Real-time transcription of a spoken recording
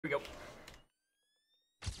we go.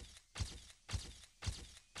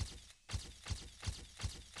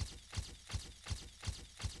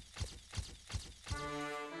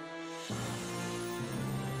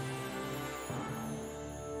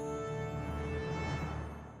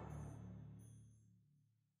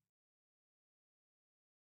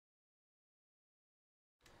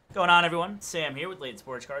 Going on, everyone? Sam here with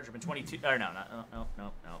LaytonSportsCards. Urban 22. Or no.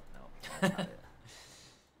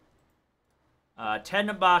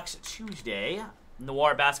 10 box Tuesday.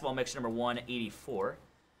 Noir basketball mix number 184.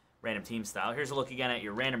 Random team style. Here's a look again at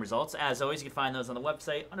your random results. As always, you can find those on the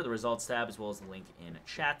website under the results tab, as well as the link in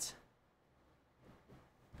chat.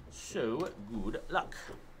 So, good luck.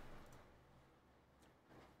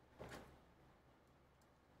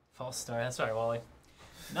 False start. That's right, Wally.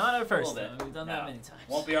 Not our first, though. We've done that many times.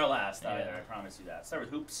 Won't be our last either, I promise you that. Start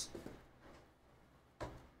with hoops.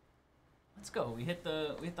 Let's go. We hit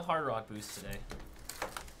the Hard Rock boost today.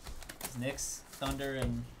 It's Knicks, Thunder,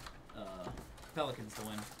 and Pelicans to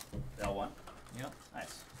win. They all won? Yep.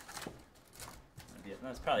 Nice.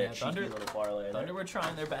 That's probably a cheeky Thunder, little parlay. Thunder were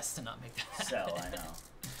trying their best to not make that. Sell,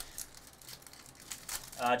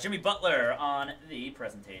 I know. Jimmy Butler on the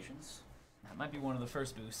presentations. That might be one of the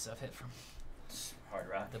first boosts I've hit from Hard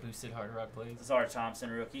Rock. the boosted Hard Rock plays. Zara Thompson,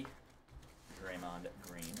 rookie. Draymond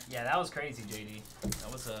Green. Yeah, that was crazy, JD.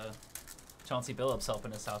 That was Chauncey Billups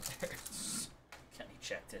helping us out there. Getting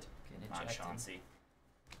ejected. Getting ejected. Chauncey.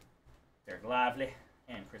 Derek Lively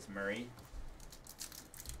and Chris Murray.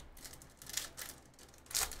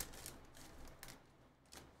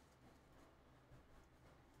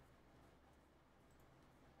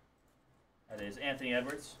 That is Anthony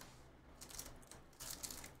Edwards.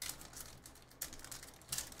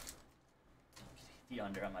 The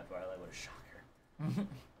under on my parlay, what a shocker.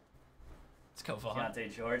 Let's go, Vaughn.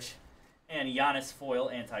 Keontae George. And Giannis Foil,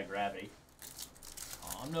 anti-gravity.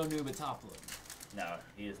 Oh, I'm no noob at top load. No,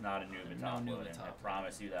 he is not a noob at top loading. I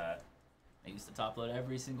promise you that. I used to top load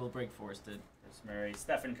every single break force did. Chris Murray.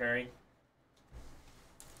 Stephen Curry.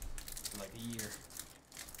 For like a year.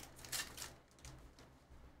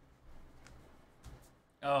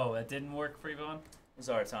 Oh, that didn't work for Yvonne?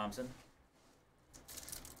 Zara Thompson.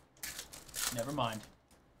 Never mind.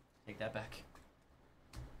 Take that back.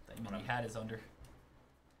 That you meant he had his under.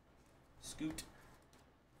 Scoot.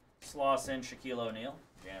 Slauson, Shaquille O'Neal.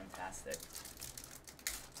 Jamtastic.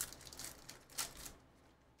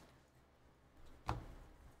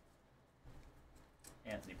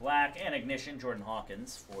 Anthony Black and Ignition, Jordan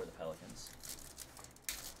Hawkins for the Pelicans.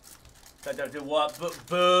 What?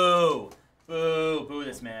 Boo! Boo! Boo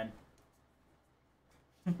this man.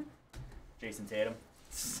 Jason Tatum.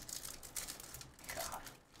 God.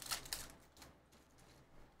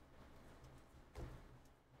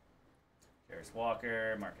 Jarris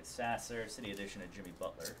Walker, Marcus Sasser, City Edition of Jimmy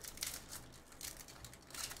Butler.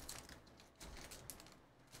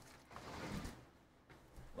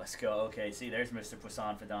 Let's go. Okay, see, there's Mr.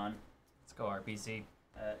 Poisson Fadon. Let's go, RPC.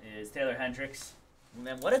 Is Taylor Hendricks.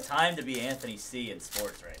 Man, what a time to be Anthony C in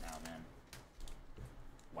sports right now, man.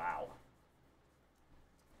 Wow.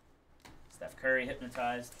 Steph Curry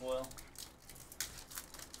hypnotized foil.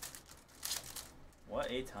 What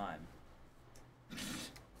a time.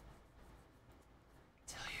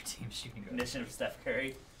 Tell your team shooting guard. Ignition of Steph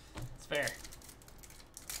Curry. It's fair.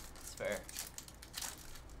 It's fair.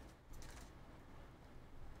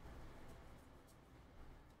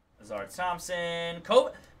 Zara Thompson.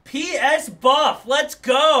 Kobe. PS Buff. Let's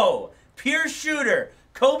go. Pure shooter.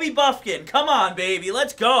 Kobe Buffkin. Come on, baby.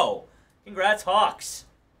 Let's go. Congrats, Hawks.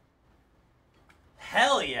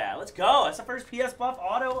 Hell yeah. Let's go. That's the first PS Buff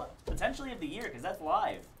auto potentially of the year because that's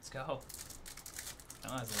live. Let's go.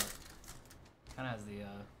 Kind of has the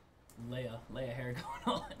Leia hair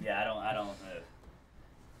going on. Yeah, I don't.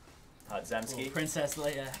 Podzemski. Princess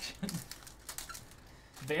Leia action.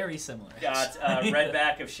 Very similar. Got red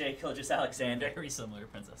back of Shea Gilgeous-Alexander. Very similar to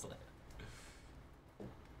Princess Leia.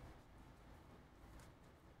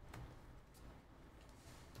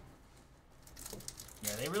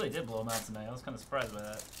 Yeah, they really did blow him out tonight. I was kind of surprised by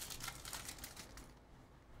that.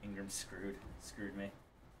 Ingram screwed me.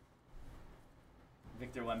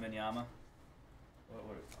 Victor Wembanyama.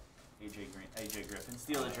 What AJ Griffin.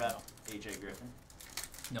 Steal the draft. AJ Griffin.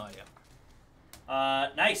 No idea.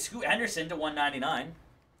 Nice. Scoot Henderson to 199.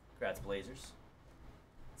 Congrats, Blazers.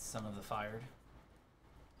 Son of the fired.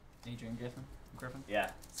 Adrian Griffin?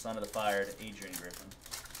 Yeah, son of the fired Adrian Griffin.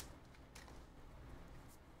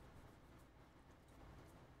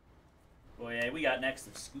 Boy, yeah, we got next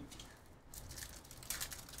of Scoot.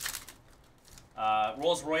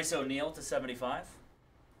 Rolls Royce O'Neal to 75.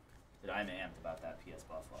 Dude, I'm amped about that PS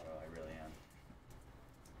Buff auto. I really am.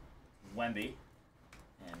 Wemby,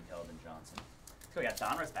 and Keldon Johnson. So we got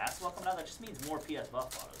Donruss basketball coming out. That just means more PS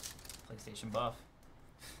Buff autos. PlayStation Buff.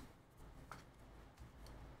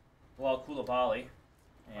 Well, Koulibaly.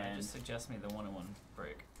 And And just suggest me the 1-1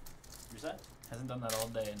 break. who's that? Hasn't done that all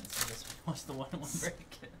day, and it's just watch the 1-1 break.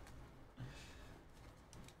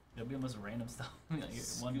 It'll be almost random stuff. Like one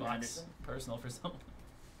Scoot box Henderson. Personal for someone.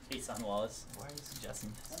 Kason Wallace. Why are you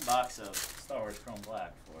suggesting this? One box of Star Wars Chrome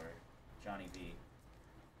Black for Johnny V.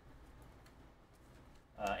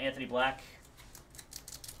 Anthony Black.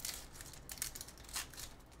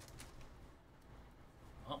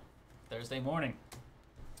 Well, Thursday morning.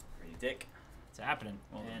 Pretty Dick. It's happening.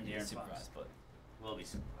 Well, And you're Aaron surprised, Fox. but Will be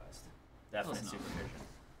supervised. Definite Close enough. supervision.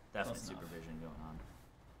 Definite Close enough. supervision going on.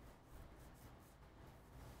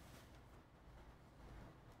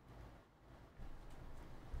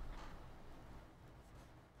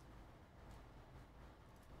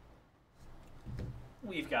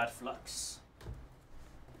 We've got Flux.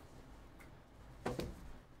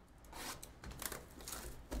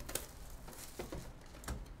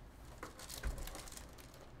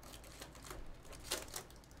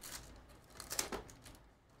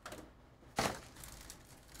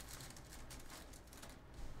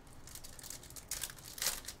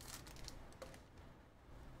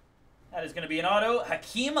 That is going to be an auto.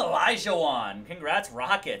 Hakeem Olajuwon. Congrats,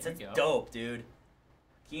 Rockets. There That's you go. dope, dude.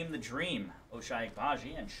 Hakeem the Dream. Oshai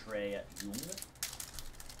Baji and Trey Young.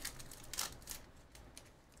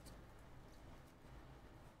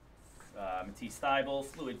 Matisse Thybulle,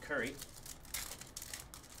 Fluid Curry.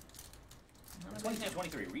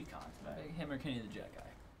 22-23 Recon. I'm a big him or Kenny the Jet guy.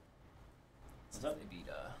 What's up? They beat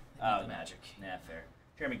Oh, the the Magic. Nah, fair.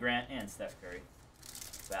 Jeremy Grant and Steph Curry.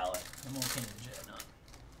 Valid. Him or Kenny the Jet, not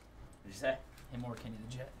Did you say? him or Kenny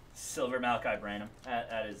the Jet. Silver Malachi Branham.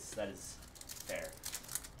 That is fair.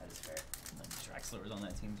 That is fair. Like Draxler was on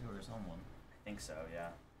that team too, or someone. I think so, yeah.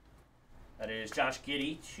 That is Josh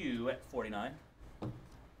Giddey, 2/49.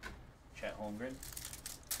 Chet Holmgren.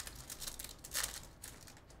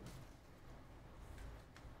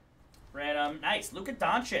 Random, nice. Luka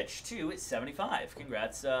Doncic, 2/75.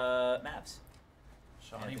 Congrats, Mavs.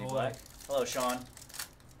 Shawnee Anthony boy. Black. Hello, Sean.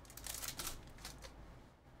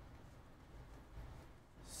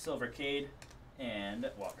 Silver Cade and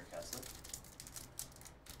Walker Kessler.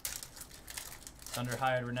 Thunder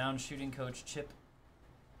hired renowned shooting coach Chip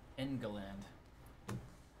Engeland.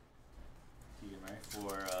 Keegan Murray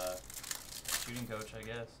for, Shooting coach, I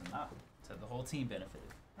guess. And said the whole team benefited.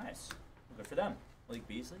 nice. Good for them. Malik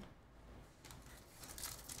Beasley.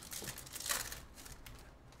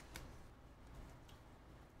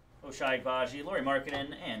 Oshai Baji, Laurie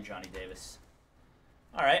Markkinen, and Johnny Davis.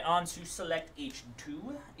 All right, on to select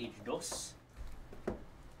H2, H2.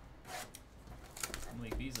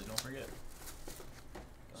 Malik Beasley, don't forget.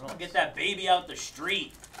 Someone get that baby out the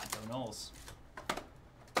street. Go Knowles.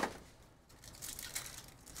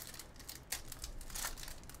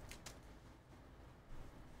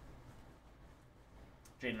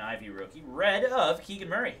 Jaden Ivey rookie. Red of Keegan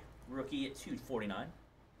Murray. Rookie at 2/49.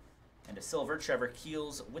 And a silver, Trevor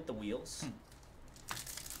Keels with the wheels.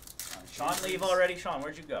 Sean leave already? Sean,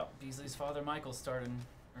 where'd you go? Beasley's father Michael started,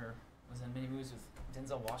 or was in mini moves with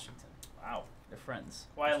Denzel Washington. Wow. They're friends.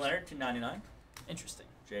 Kawhi Leonard, 2/99. Interesting.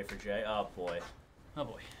 J for J. Oh, boy. Oh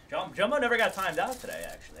boy. Jumbo never got timed out today,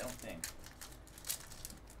 actually. I don't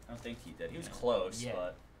think he did. He was close, Yeah.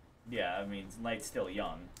 but yeah, I mean, Knight's still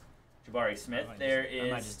young. Jabari Smith, I there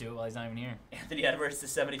might is just do it while he's not even here. Anthony Edwards to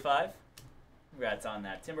 75. Congrats on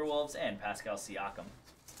that. Timberwolves and Pascal Siakam.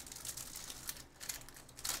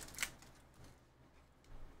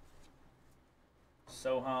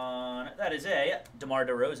 Sohan, that is a DeMar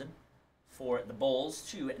DeRozan for the Bulls,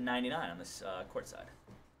 2/99 on this court side.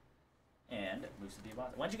 And Musa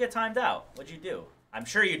Diabate. When'd you get timed out? What'd you do? I'm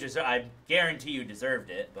sure you deserve. I guarantee you deserved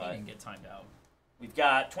it, He but didn't get timed out. we've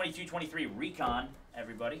got 22-23 Recon.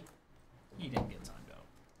 Everybody. He didn't get timed out.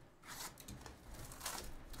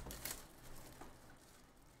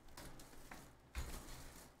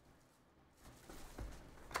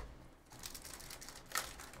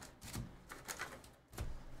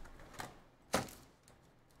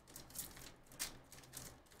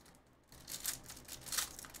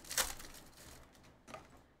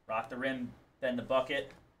 Rock the rim, bend the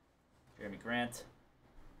bucket. Jeremy Grant.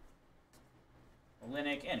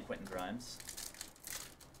 Olynyk and Quentin Grimes.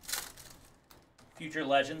 Future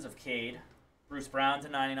Legends of Cade. Bruce Brown to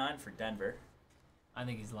 99 for Denver. I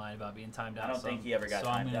think he's lying about being timed out. I don't so think he ever got so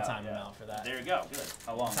I'm timed gonna out. time him yeah. out for that. There you go. Good.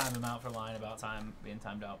 How long? Time him out for lying about being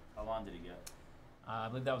timed out. How long did he get? I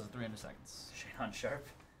believe that was 300 seconds. Shaynon Sharp.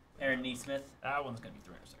 Aaron Neesmith. That one's gonna be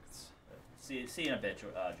 300 seconds. See you in a bit,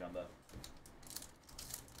 Jumbo.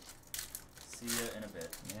 See you in a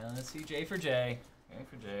bit. Yeah, let's see J for J. J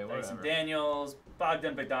for J, whatever. Dyson Daniels,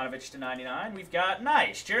 Bogdan Bogdanovic to 99. We've got,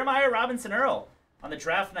 nice, Jeremiah Robinson-Earl on the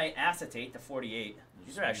draft night acetate to 48.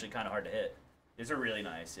 These are actually kind of hard to hit. These are really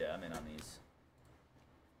nice. Yeah, I'm in on these.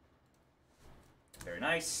 Very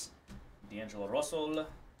nice. D'Angelo Russell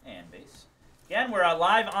and base. Again, we're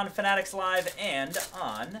live on Fanatics Live and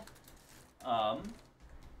on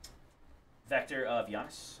Vector of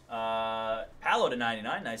Giannis. Paolo to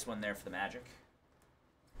 99. Nice one there for the Magic.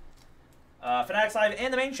 Fanatics Live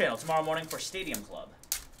and the main channel tomorrow morning for Stadium Club.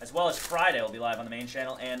 As well as Friday, we'll be live on the main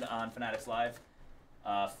channel and on Fanatics Live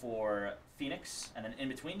for Phoenix. And then in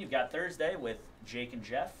between, you've got Thursday with Jake and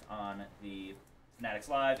Jeff on the Fanatics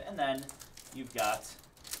Live. And then you've got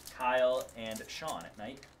Kyle and Sean at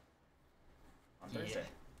night on Thursday.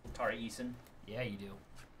 Tari Eason. Yeah, you do.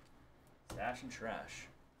 Stash and trash.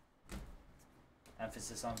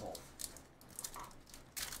 Emphasis on both.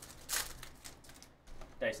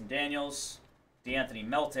 Dyson Daniels. D'Anthony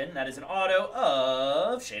Melton. That is an auto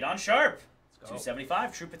of Shadon Sharp.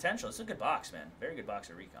 275. True potential. This is a good box, man. Very good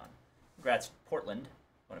box of Recon. Congrats, Portland.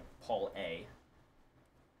 Going to Paul A.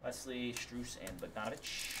 Wesley, Strus, and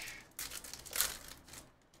Bogdanovich.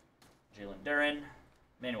 Jalen Duren.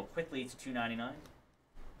 Manuel Quickly to 299.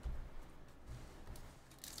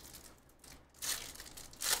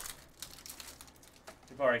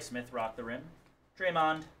 Jabari Smith, rock the rim.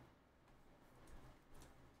 Draymond.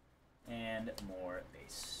 And more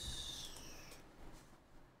base.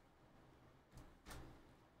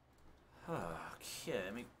 Okay,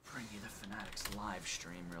 let me bring you the Fanatics live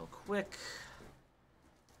stream real quick.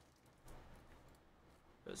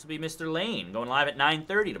 This will be Mr. Lane going live at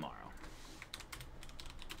 9:30 tomorrow.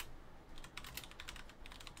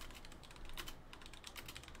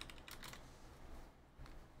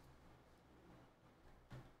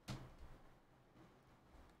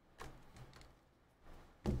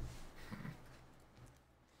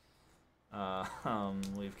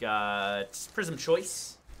 We've got Prism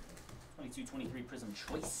Choice. 22-23 Prism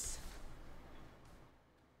Choice.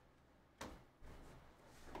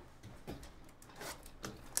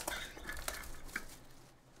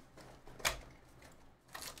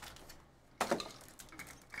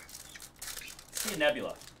 See a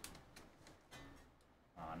Nebula.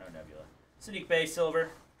 No Nebula. Sadiq Bey, Silver.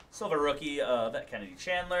 Silver rookie of Kennedy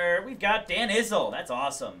Chandler. We've got Dan Izzo. That's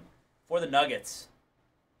awesome. For the Nuggets.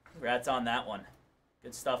 Congrats on that one.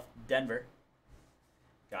 Good stuff, Denver.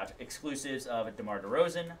 Got exclusives of DeMar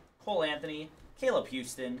DeRozan, Cole Anthony, Caleb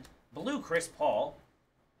Houston, blue Chris Paul,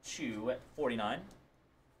 249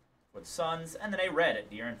 for the Suns, and then a red at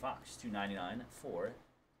De'Aaron Fox, 299 for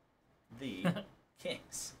the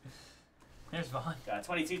Kings. There's Vaughn. Got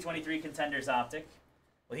 22-23 Contenders Optic.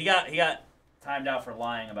 Well, he got timed out for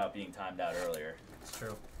lying about being timed out earlier. It's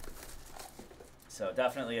true. So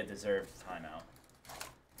definitely a deserved timeout.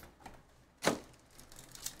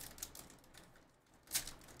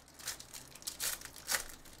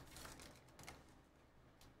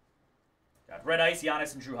 Red Ice,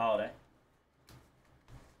 Giannis, and Drew Holiday.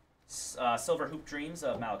 Silver Hoop Dreams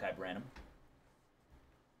of Malachi Branham.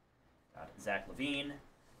 Got Zach LaVine.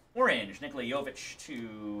 Orange, Nikola Jovic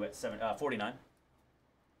to 49.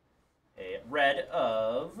 A red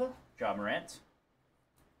of Ja Morant.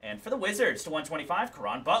 And for the Wizards to 125,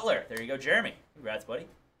 Caron Butler. There you go, Jeremy. Congrats, buddy.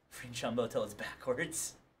 Free Jumbo till it's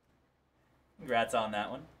backwards. Congrats on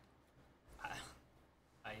that one.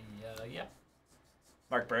 Yeah.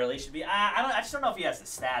 Mark Burley should be. I just don't know if he has the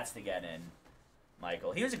stats to get in,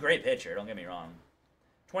 Michael. He was a great pitcher, don't get me wrong.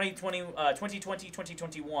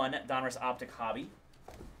 2020-2021 Donruss Optic Hobby.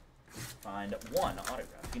 Find one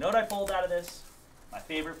autograph. You know what I pulled out of this? My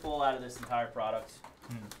favorite pull out of this entire product?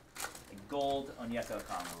 A gold Onyeka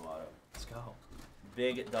Okongwu auto. Let's go.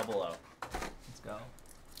 Big double O. Let's go.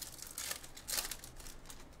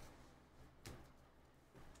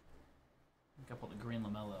 I think I pulled the green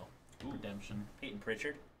LaMelo. Redemption. Peyton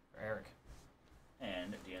Pritchard. For Eric.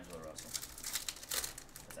 And D'Angelo Russell.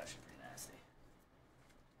 That's actually pretty nasty.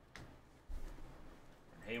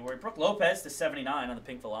 Hayward. Brooke Lopez to 79 on the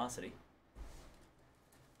Pink Velocity.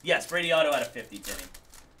 Yes, Brady Auto out of 50, Timmy.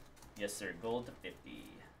 Yes, sir. Gold to 50.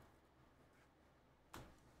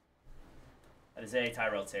 That is a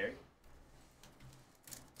Tyrell Terry.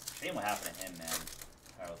 Shame what happened to him, man.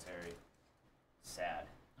 Tyrell Terry. Sad.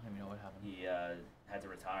 I don't even know what happened. He had to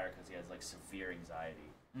retire because he has like severe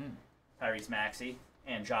anxiety. Tyrese Maxey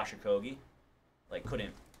and Josh Okogie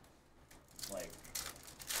couldn't play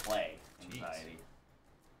anxiety.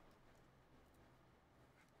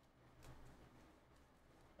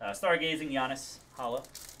 Stargazing Giannis Hollow.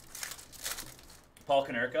 Paul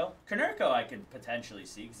Konerko. Konerko I could potentially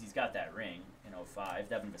see because he's got that ring in 05.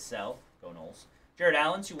 Devin Vassell. Go Knowles. Jared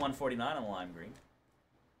Allen, 2/149 on the lime green.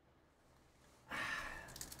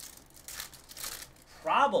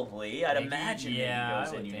 Probably. I'd imagine maybe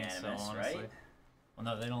goes in unanimous, so, right? Well,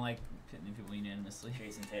 no, they don't like pitting people unanimously.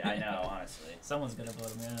 Jason Tate. I know, honestly. Someone's going to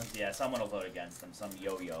vote him in. Yeah, someone will vote against them. Some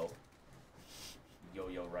yo-yo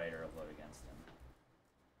writer will vote against them.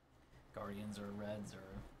 Guardians or Reds or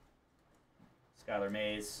Skylar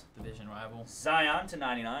Mays. division rival. Zion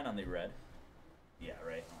 /99 on the red. Yeah,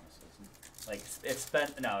 right, honestly. Like, it's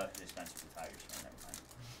spent. No, it's spent to the Tigers. So never mind.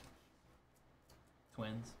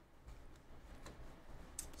 Twins.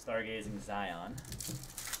 Stargazing Zion.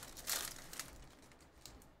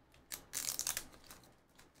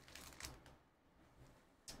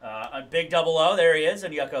 A big double O. There he is,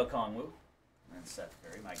 and Yuko Kongwu. And Seth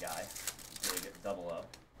Curry, my guy. Really good double O.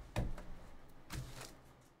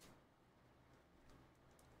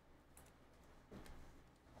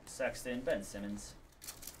 Sexton, Ben Simmons.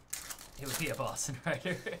 He would be a Boston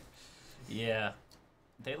writer. Yeah.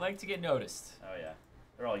 They like to get noticed. Oh, yeah.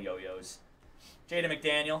 They're all yo-yos. Jaden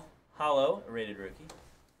McDaniel, hollow, a rated rookie.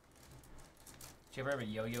 Did you ever have a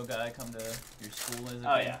yo-yo guy come to your school as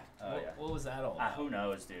a Oh, kid? yeah. Oh, yeah. What was that all about? Who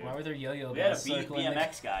knows, dude? Why were there yo-yo We had a guys circling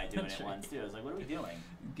BMX guy doing it once, too. I was like, what are we doing?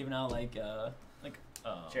 giving out, like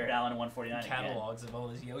Jared Allen at 149 catalogs of all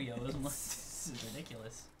his yo-yos. I'm like, this is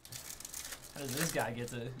ridiculous. How does this guy get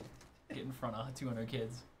to get in front of 200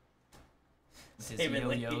 kids? With his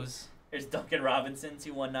yo-yos. There's Duncan Robinson,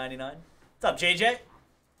 2/199. What's up, JJ?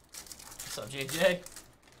 What's up, JJ?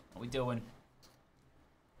 What we doing?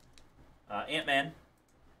 Ant-Man.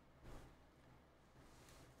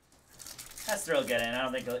 That's Thrill get in. I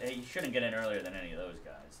don't think he shouldn't get in earlier than any of those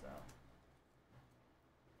guys, though.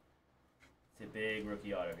 It's a big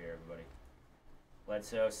rookie auto here, everybody.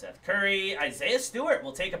 Bledsoe, Seth Curry, Isaiah Stewart.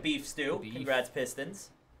 We'll take a beef stew. Beef. Congrats, Pistons.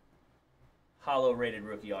 Hollow rated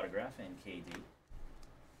rookie autograph and KD.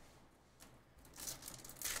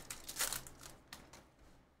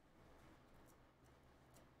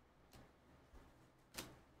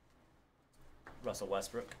 Russell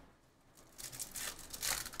Westbrook.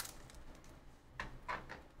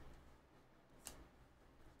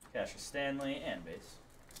 Cassius Stanley and base.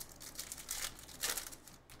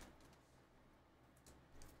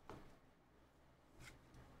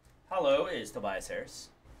 Hollow is Tobias Harris.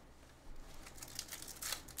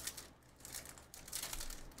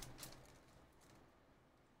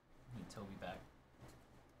 Need Toby back.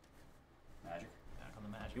 Magic. Back on the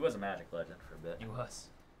Magic. He was a Magic legend for a bit. He was.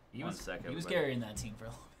 He One was second, He was but- carrying that team for a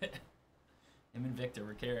little bit. Him and Victor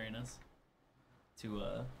were carrying us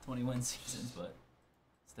to 20-win seasons, but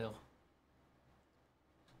still.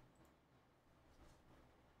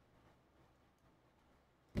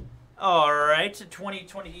 All right,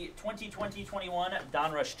 2020-21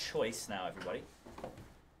 Donruss Choice now, everybody.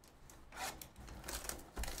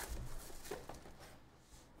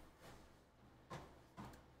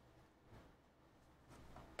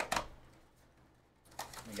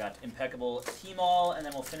 We got Impeccable T-Mall, and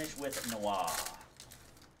then we'll finish with Noir.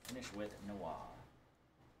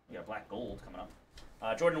 We got Black Gold coming up.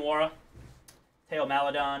 Jordan Nwora, Teo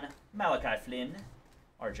Maladon, Malachi Flynn,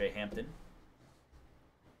 RJ Hampton,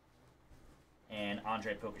 and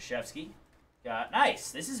Andre Pokashevsky. Got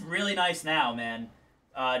nice. This is really nice now, man.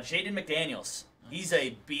 Jaden McDaniels. He's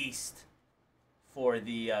a beast for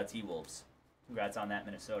the T-Wolves. Congrats on that,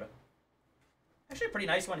 Minnesota. Actually, a pretty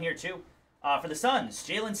nice one here, too. For the Suns,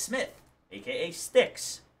 Jalen Smith, a.k.a.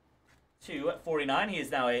 Sticks. 2/49. He is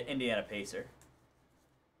now an Indiana Pacer.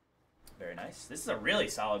 Very nice. This is a really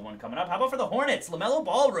solid one coming up. How about for the Hornets? LaMelo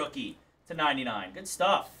Ball rookie /99. Good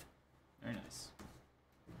stuff. Very nice.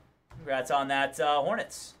 Congrats on that,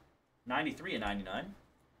 Hornets. 93/99.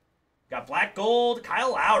 Got Black Gold,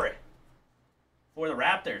 Kyle Lowry. For the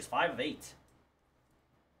Raptors, 5 of 8.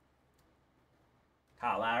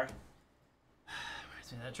 Kyle Lowry.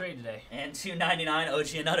 Reminds me of that trade today. And 2/99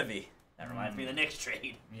 OG Anunoby. That reminds me of the Knicks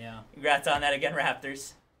trade. Yeah. Congrats on that again,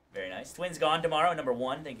 Raptors. Very nice. Twins gone tomorrow,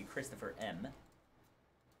 #1. Thank you, Christopher M.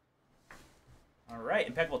 All right,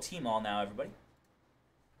 Impeccable T-Mall now, everybody.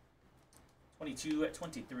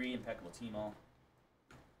 22/23, Impeccable T-Mall.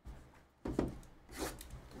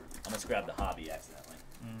 Almost grabbed the hobby accidentally.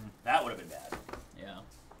 That would have been bad. Yeah.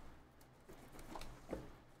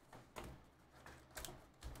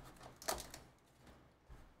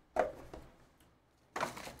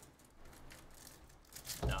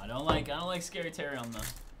 No, I don't like Scary Terry on the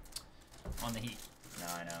Heat. No,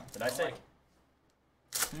 I know. Did I say?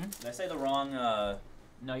 Did I say the wrong?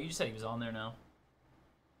 No, you just said he was on there now.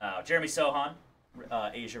 Jeremy Sohan,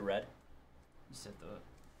 Asia Red.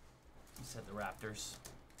 You said the Raptors.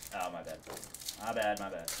 Oh, my bad. My bad, my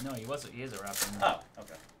bad. No, he is a Raptor. Oh,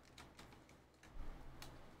 okay.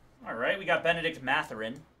 All right, we got Benedict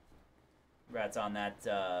Mathurin. Congrats on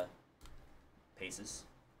that, Paces.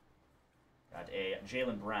 Got a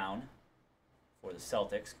Jaylen Brown for the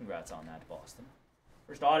Celtics. Congrats on that, Boston.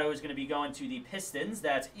 First auto is going to be going to the Pistons.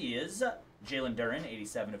 That is Jalen Duren,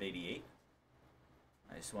 87 of 88.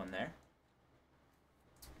 Nice one there.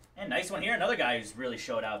 And nice one here. Another guy who's really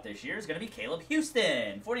showed out this year is going to be Caleb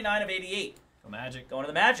Houston, 49 of 88. Go Magic. Going to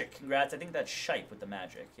the Magic. Congrats. I think that's Shipe with the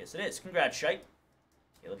Magic. Yes, it is. Congrats, Shipe.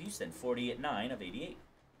 Caleb Houston, 49 of 88.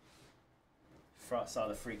 Saw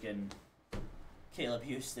the freaking Caleb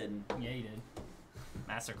Houston. Yeah, you did.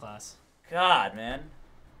 Masterclass. God, man.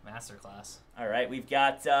 Masterclass. All right, we've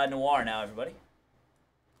got Noir now, everybody.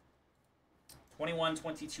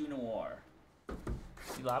 21-22 Noir.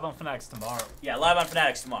 Be live on Fanatics tomorrow. Yeah, live on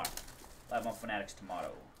Fanatics tomorrow. Live on Fanatics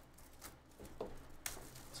tomorrow.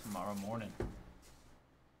 Tomorrow morning.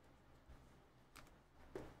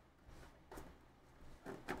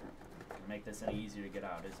 Can make this any easier to get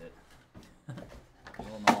out, is it?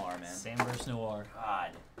 Little Noir, man. Sam versus Noir.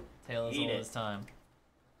 God. Tale as old as time.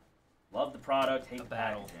 Love the product, hate the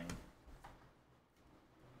battle. packaging.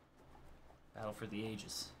 Battle for the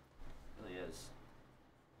ages. It really is.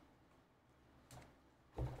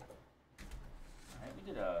 Alright,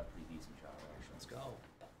 we did a pretty decent job, actually. Let's go.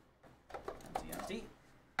 Empty, empty.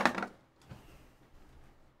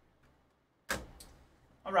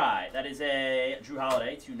 Alright, that is a Drew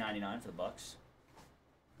Holiday, $2.99 for the Bucks.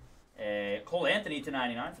 A Cole Anthony,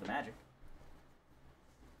 $2.99 for the Magic.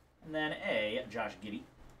 And then a Josh Giddey,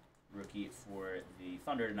 rookie for the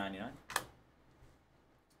Thunder, $2.99.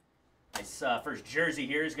 Nice first jersey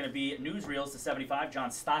here is going to be newsreels /75,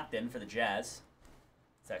 John Stockton for the Jazz.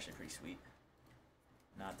 It's actually pretty sweet.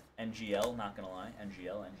 Not NGL, not going to lie.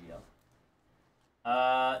 NGL.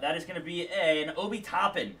 That is going to be an Obi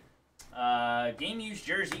Toppin game-used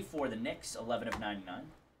jersey for the Knicks, 11 of 99.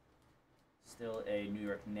 Still a New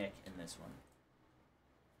York Knick in this one.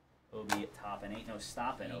 Obi Toppin. Ain't no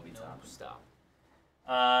stopping, Obi Toppin. Stop.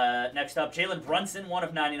 Next up, Jalen Brunson, 1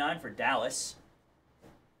 of 99 for Dallas.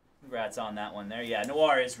 Congrats on that one there. Yeah,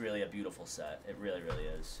 Noir is really a beautiful set. It really, really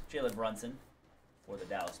is. Jalen Brunson for the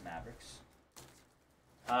Dallas Mavericks.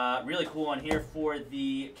 Really cool one here for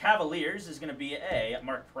the Cavaliers is going to be a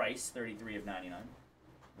Mark Price, 33 of 99.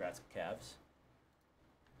 Congrats, Cavs.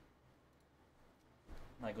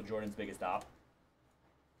 Michael Jordan's biggest op.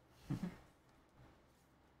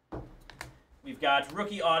 We've got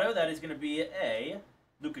rookie auto. That is going to be a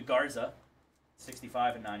Luka Garza,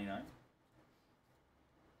 65 of 99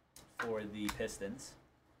 for the Pistons.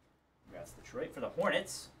 Congrats, Detroit. For the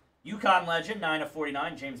Hornets, UConn legend, 9 of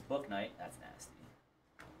 49, James Bouknight. That's nasty.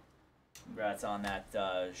 Congrats on that,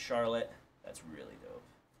 Charlotte. That's really dope.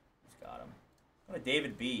 Who's got him? What a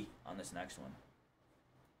David B on this next one.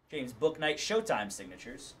 James Bouknight Showtime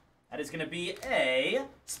signatures. That is going to be a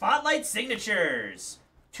Spotlight Signatures.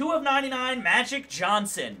 2 of 99, Magic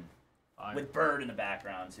Johnson. Fire. With Bird in the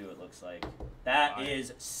background, too, it looks like. That Fire.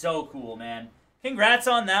 Is so cool, man. Congrats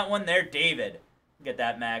on that one there, David. Get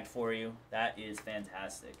that magged for you. That is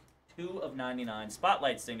fantastic. 2 of 99,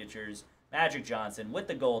 Spotlight Signatures, Magic Johnson with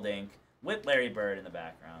the gold ink, with Larry Bird in the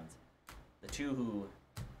background. The two who,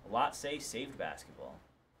 a lot say, saved basketball.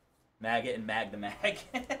 Mag it and mag the mag.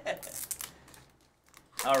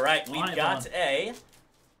 All right, we've got a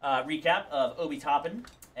recap of Obi Toppin,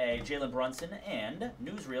 a Jalen Brunson, and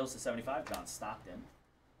newsreels /75, John Stockton.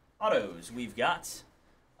 Autos, we've got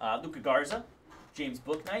Luka Garza, James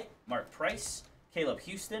Bouknight, Mark Price, Caleb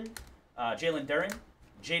Houston, Jalen Duren,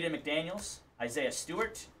 Jaden McDaniels, Isaiah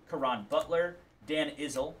Stewart, Caron Butler, Dan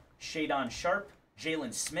Izzo, Shadon Sharp,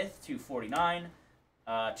 Jalen Smith, 249,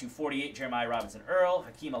 248, Jeremiah Robinson-Earl,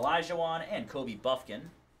 Hakeem Olajuwon, and Kobe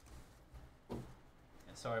Buffkin.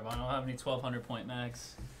 Sorry, but I don't have any 1,200-point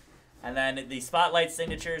mags. And then the Spotlight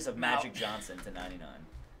Signatures of Magic Johnson /99.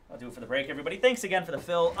 I'll do it for the break, everybody. Thanks again for the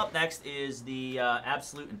fill. Up next is the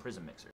Absolute and Prism Mixer.